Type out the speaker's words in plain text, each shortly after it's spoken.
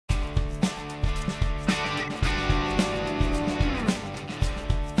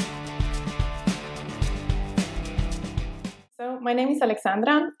my name is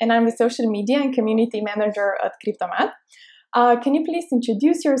Alexandra, and I'm the social media and community manager at Kriptomat. Can you please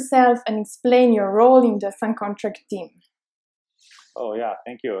introduce yourself and explain your role in the SunContract team? Oh yeah,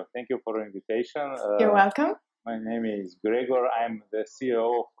 thank you. Thank you for the invitation. You're welcome. My name is Gregor. I'm the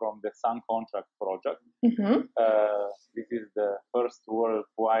CEO from the SunContract project. This is the first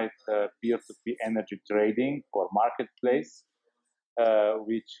worldwide peer-to-peer energy trading or marketplace,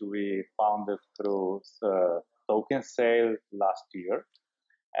 which we founded through token sale last year.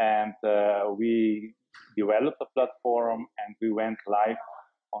 And we developed a platform and we went live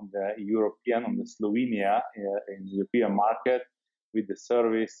on the Slovenia in the European market with the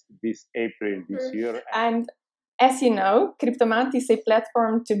service this April this year. And as you know, Kriptomat is a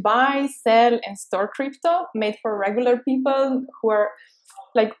platform to buy, sell, and store crypto, made for regular people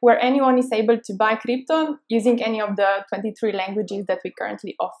where anyone is able to buy crypto using any of the 23 languages that we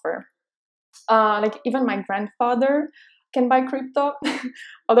currently offer. Even my grandfather can buy crypto,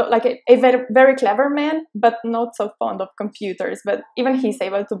 although a very, very clever man, but not so fond of computers. But even he's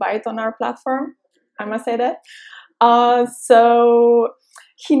able to buy it on our platform, I must say that. So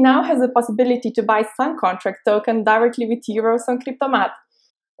he now has the possibility to buy SunContract token directly with euros on Kriptomat.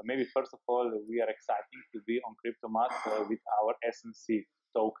 Maybe first of all, we are excited to be on Kriptomat with our SNC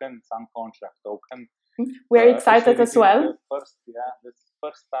token, SunContract token. We are excited as well. This is the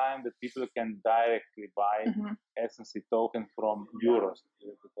first time that people can directly buy SNC token from euros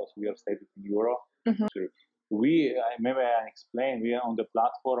because we are stated in euro. Maybe I explain, we are on the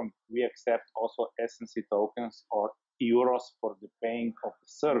platform, we accept also SNC tokens or euros for the paying of the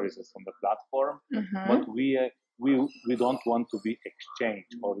services on the platform, but we don't want to be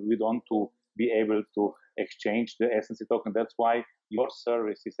exchanged, or we don't to be able to exchange the SNC token. That's why your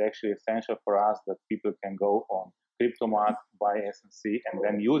service is actually essential for us, that people can go on Kriptomat, buy SNC, and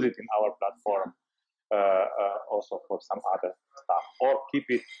then use it in our platform also for some other stuff, or keep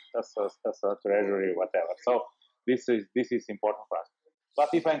it as a treasury, whatever. So this is important for us. But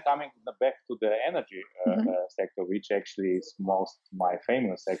if I'm coming back to the energy sector, which actually is my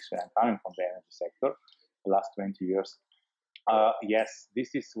famous, actually, I'm coming from the energy sector the last 20 years. Yes,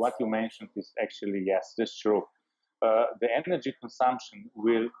 this is what you mentioned is actually, yes, that's true. The energy consumption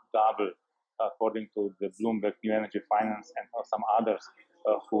will double according to the Bloomberg New Energy Finance and some others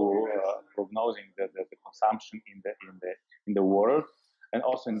who are prognosing the consumption in the world and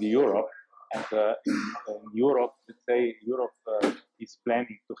also in Europe. And in Europe, let's say Europe is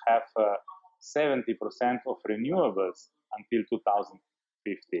planning to have 70% of renewables until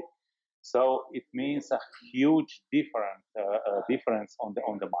 2050. So it means a huge difference on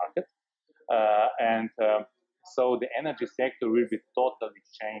the market, so the energy sector will be totally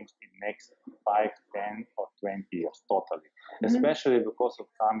changed in next 5, 10, or 20 years, totally. Especially because of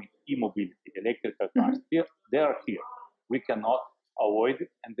coming e-mobility, electrical cars. They are here. We cannot avoid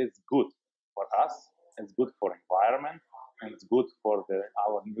it, and it's good for us. It's good for environment, and it's good for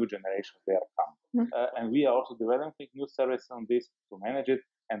our new generation. They are coming, and we are also developing new services on this to manage it.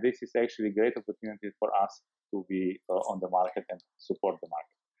 And this is actually a great opportunity for us to be on the market and support the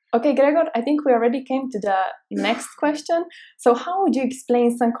market. Okay, Gregor, I think we already came to the next question. So how would you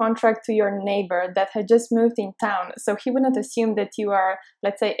explain SunContract to your neighbor that had just moved in town? So he would not assume that you are,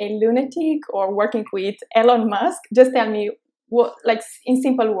 let's say, a lunatic or working with Elon Musk. Just tell me, in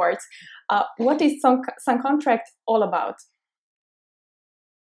simple words, what is SunContract all about?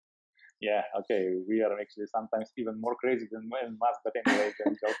 Yeah, okay, we are actually sometimes even more crazy than Elon Musk, but anyway,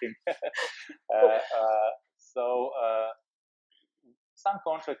 I'm joking.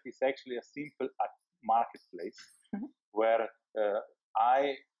 SunContract is actually a simple marketplace where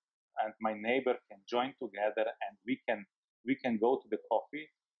I and my neighbor can join together, and we can go to the coffee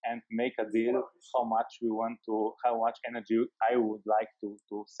and make a deal how much energy I would like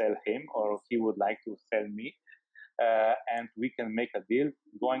to sell him, or he would like to sell me. And we can make a deal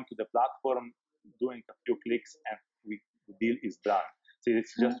going to the platform, doing a few clicks, and the deal is done. So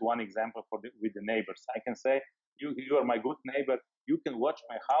it's just one example with the neighbors. I can say, you are my good neighbor. You can watch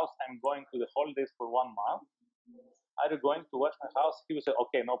my house. I'm going to the holidays for 1 month. Are you going to watch my house? He will say,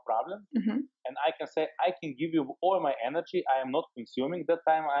 okay, no problem. And I can say, I can give you all my energy. I am not consuming that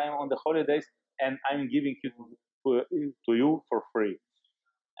time. I am on the holidays, and I'm giving it to you for free.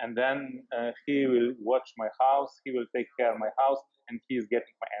 And then he will watch my house, he will take care of my house, and he is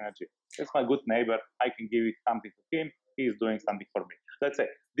getting my energy. That's my good neighbor. I can give it something to him, he is doing something for me. Let's say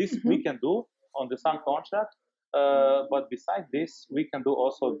this we can do on the SunContract, but besides this, we can do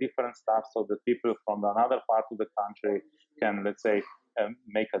also different stuff so that people from another part of the country can, let's say,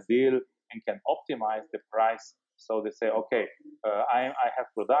 make a deal and can optimize the price So they say, okay, I have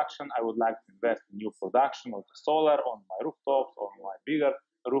production. I would like to invest in new production of the solar on my rooftops, on my bigger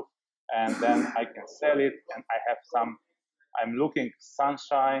roof, and then I can sell it. And I have some. I'm looking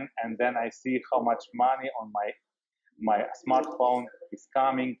sunshine, and then I see how much money on my smartphone is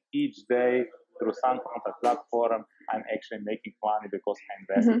coming each day through SunContract platform. I'm actually making money because I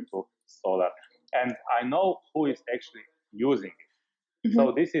invested to solar, and I know who is actually using it.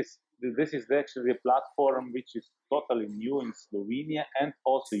 So this is actually a platform which is totally new in Slovenia and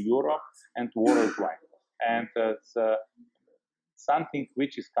also Europe and worldwide, and it's something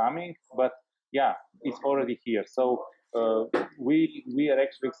which is coming, but yeah, it's already here. So we are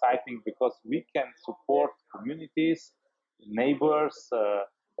actually exciting because we can support communities, neighbors,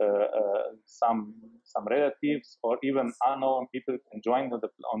 some relatives, or even unknown people can join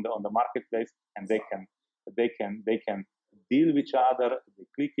on the marketplace, and they can deal with each other. They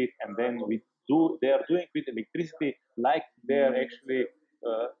click it, and then they are doing with electricity like they are actually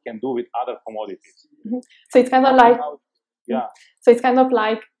can do with other commodities. So it's kind of like yeah. So it's kind of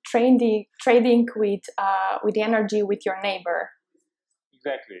like trading with the energy with your neighbor.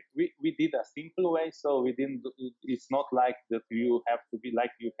 Exactly. We did a simple way, so we didn't. It's not like that you have to be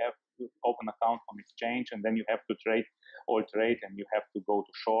like you have to open account on exchange and then you have to trade and you have to go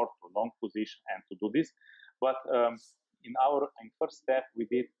to short or long position and to do this. But in first step we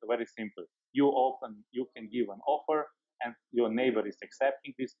did very simple. You can give an offer, and your neighbor is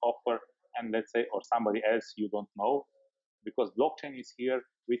accepting this offer, and let's say, or somebody else you don't know, because blockchain is here,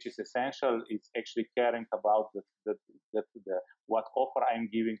 which is essential. It's actually caring about what offer I'm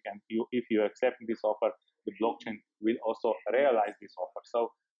giving, and if you're accepting this offer, the blockchain will also realize this offer.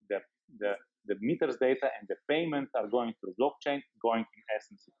 So the meters data and the payment are going through blockchain, going in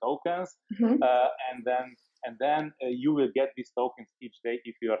SNC tokens, and then you will get these tokens each day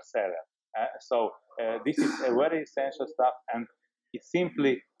if you are seller. So this is a very essential stuff, and it's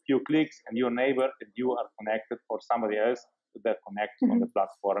simply few clicks and your neighbor and you are connected, or somebody else that connects on the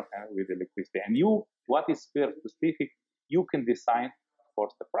platform with electricity. And what is very specific, you can decide for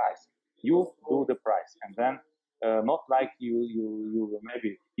the price. You do the price, and then not like you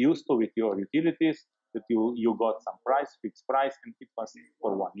maybe used to with your utilities, that you got some fixed price, and it was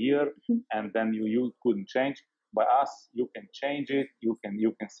for 1 year, and then you couldn't change. By us, you can change it. You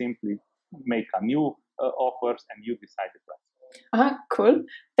can simply make a new offers, and you decide the price. Cool.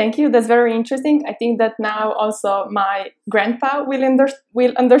 Thank you. That's very interesting. I think that now also my grandpa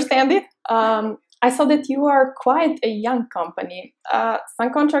will understand it. I saw that you are quite a young company.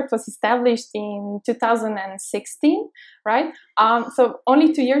 SunContract was established in 2016, right? So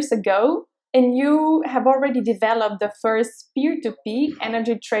only 2 years ago, and you have already developed the first peer-to-peer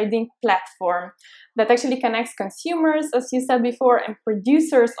energy trading platform that actually connects consumers, as you said before, and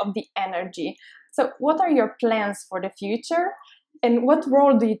producers of the energy. So what are your plans for the future? And what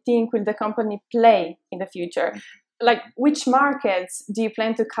role do you think will the company play in the future? Like, which markets do you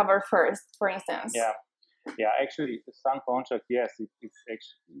plan to cover first, for instance? Yeah. Actually, SunContract, yes, it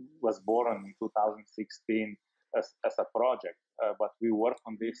actually was born in 2016 as a project, but we worked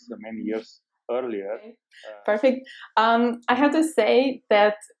on this many years earlier. Okay. Perfect. I have to say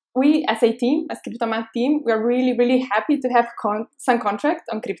that we, as a team, as Kriptomat team, we are really, really happy to have SunContract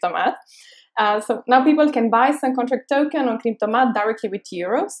on Kriptomat. So now people can buy SunContract token on Kriptomat directly with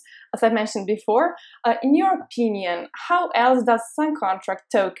euros, as I mentioned before. In your opinion, how else does SunContract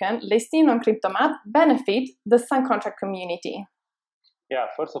token listing on Kriptomat benefit the SunContract community? Yeah,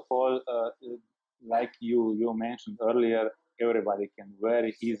 first of all, like you mentioned earlier, everybody can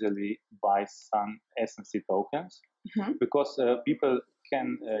very easily buy some SNC tokens, because people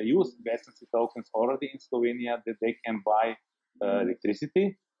can use SNC tokens already in Slovenia, that they can buy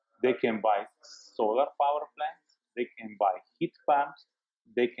electricity. They can buy solar power plants, they can buy heat pumps,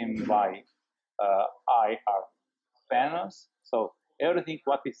 they can buy IR panels. So everything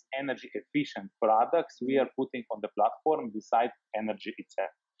what is energy efficient products we are putting on the platform beside energy itself.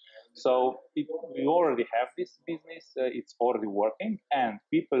 So we already have this business, it's already working, and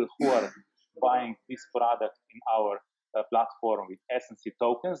people who are buying this product in our platform with SNC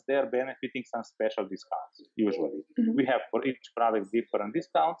tokens, they are benefiting some special discounts. Usually, we have for each product different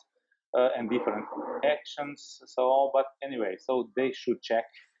discounts and different actions. So, but anyway, so they should check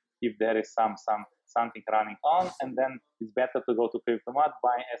if there is something running on, and then it's better to go to Kriptomat,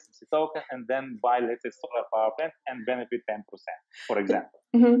 buy SNC token, and then buy, let's say, solar power plant and benefit 10%, for example.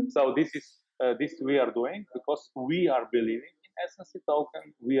 So this we are doing because we are believing in SNC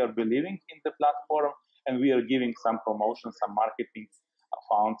token, we are believing in the platform, and we are giving some promotions, some marketing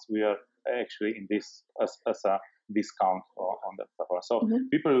funds. We are actually in this as a discount on that platform. So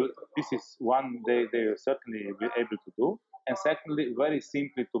people, this is one they will certainly be able to do. And secondly, very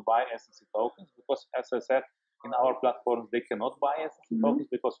simply to buy SNC tokens, because as I said, in our platforms they cannot buy SNC tokens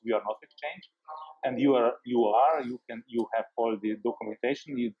because we are not exchange. And you have all the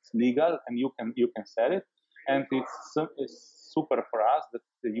documentation, it's legal, and you can sell it. And it's super for us that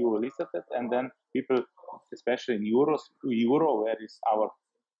you listed it, and then people, especially in euro, where is our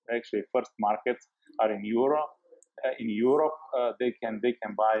actually first markets are in euro. In Europe, they can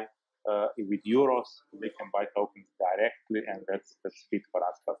buy with euros. They can buy tokens directly, and that's fit for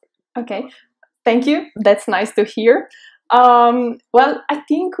us perfectly. Okay, thank you. That's nice to hear. Well, I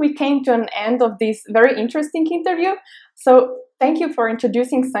think we came to an end of this very interesting interview. So thank you for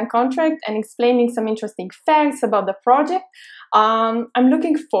introducing SunContract and explaining some interesting facts about the project. I'm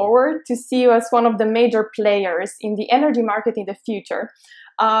looking forward to see you as one of the major players in the energy market in the future.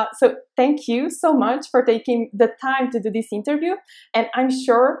 So thank you so much for taking the time to do this interview. And I'm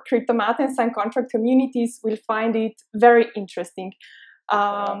sure Kriptomat and SunContract communities will find it very interesting.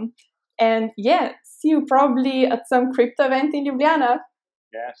 And yeah, see you probably at some crypto event in Ljubljana.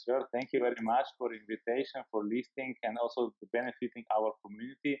 Yeah, sure. Thank you very much for the invitation, for listening, and also benefiting our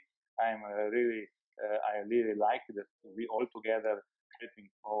community. I really like that we all together helping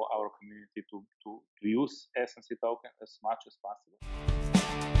our community to use SNC token as much as possible.